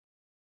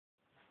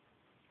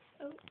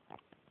Oh.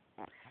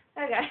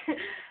 Okay.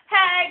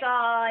 Hey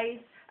guys.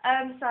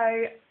 So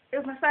it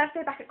was my first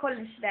day back at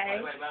college today.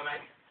 Wait.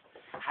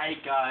 Hey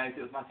guys,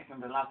 it was my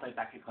second and last day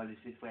back at college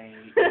this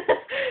week.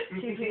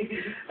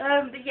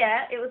 But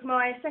yeah, it was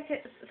my first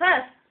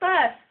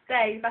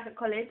day back at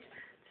college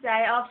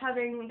today after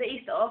having the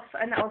Easter off,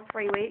 and that was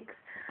 3 weeks.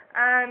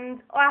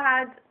 And I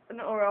had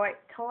an alright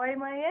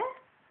time, I guess.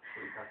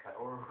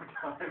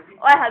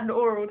 I had an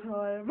oral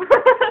time.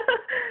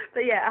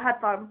 But yeah, I had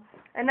fun.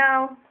 And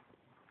now,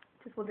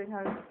 just wandering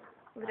home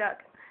with a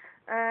duck.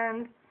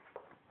 And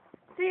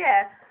so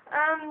yeah,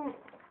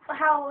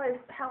 how is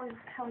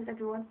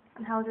everyone?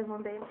 And how has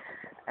everyone been?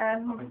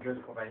 I've been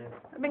good. What about you?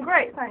 I've been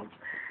great, thanks.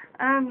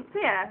 So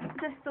yeah,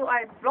 just thought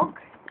I'd vlog.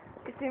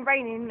 It's been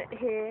raining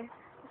here.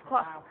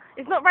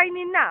 It's not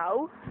raining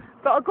now,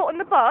 but I got on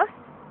the bus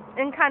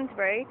in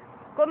Canterbury,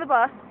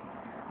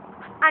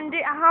 and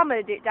it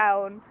hammered it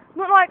down.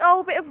 Not like,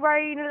 oh, a bit of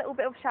rain, a little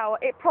bit of shower.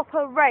 It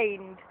proper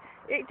rained.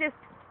 It just,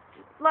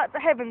 like the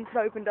heavens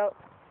opened up.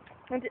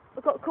 And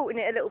I got caught in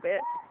it a little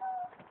bit.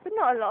 But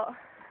not a lot.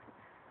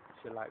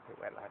 She likes it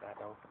wet like that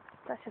though.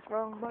 That's just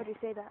wrong. Why do you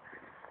say that?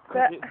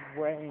 Because it's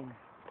rain.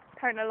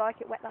 Apparently I like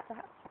it wet like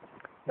that.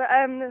 But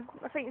I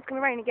think it's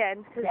going to rain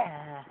again. Because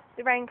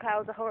the rain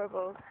clouds are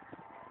horrible.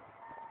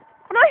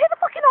 And I hit the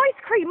fucking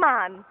ice cream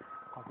man!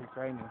 Oh, it's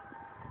raining.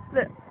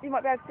 Look, you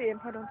might be able to see him.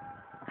 Hold on.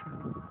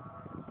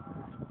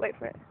 Wait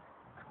for it.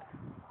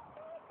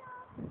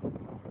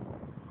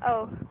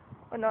 Oh,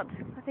 or not.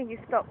 I think he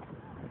stopped.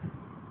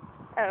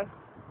 Oh,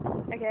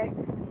 okay.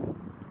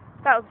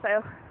 That was a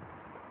fail.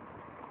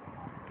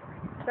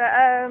 But,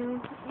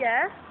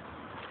 yeah.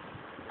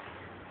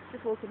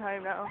 Just walking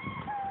home now.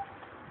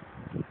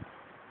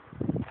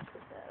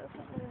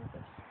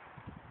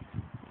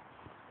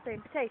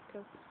 Same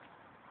potato.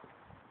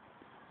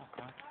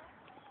 Okay.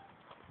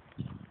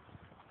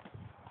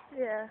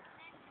 Yeah.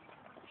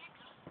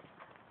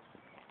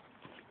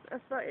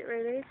 That's about it,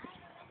 really.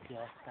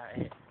 Yeah, that's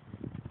it.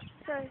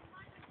 So. I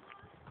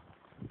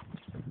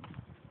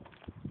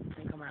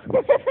think I'm out of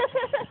the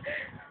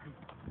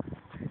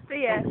But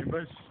yeah.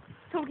 bush.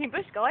 Talking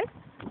bush, guys.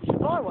 You should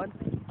buy one.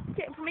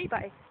 Get them from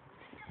eBay.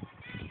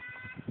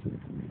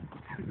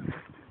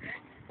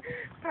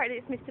 Apparently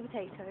it's Mr.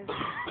 Potatoes.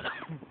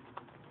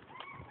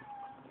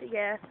 But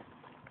yeah.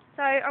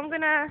 So I'm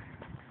gonna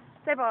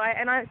say bye,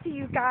 and I'll see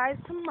you guys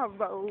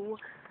tomorrow.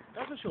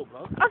 That's a short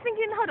vlog. I was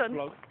thinking, hold on.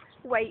 Vlog.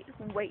 Wait.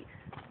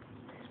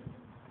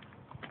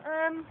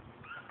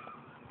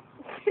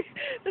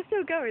 They're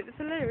still going. It's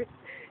hilarious.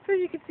 So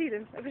you can see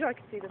them. I wish I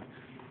could see them.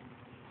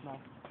 No.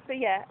 But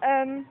yeah.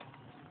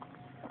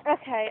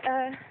 Okay.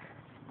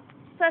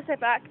 First day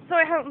back.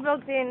 Sorry I haven't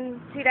vlogged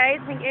in 2 days.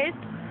 I think it is.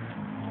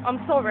 I'm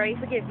sorry.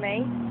 Forgive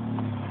me.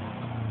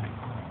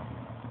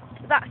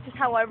 But that's just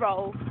how I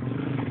roll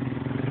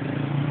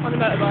on the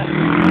motorbike.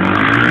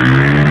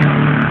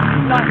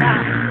 Like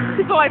that.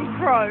 So I'm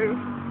pro.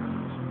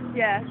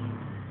 Yeah.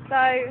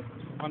 So.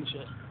 On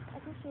shit. I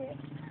can see it.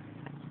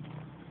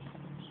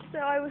 So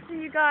I will see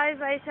you guys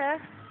later.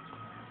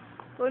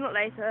 Well, not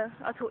later.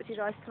 I'll talk to you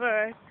guys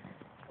tomorrow.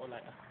 Or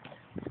later.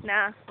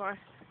 Nah, tomorrow.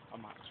 I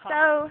might.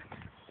 So.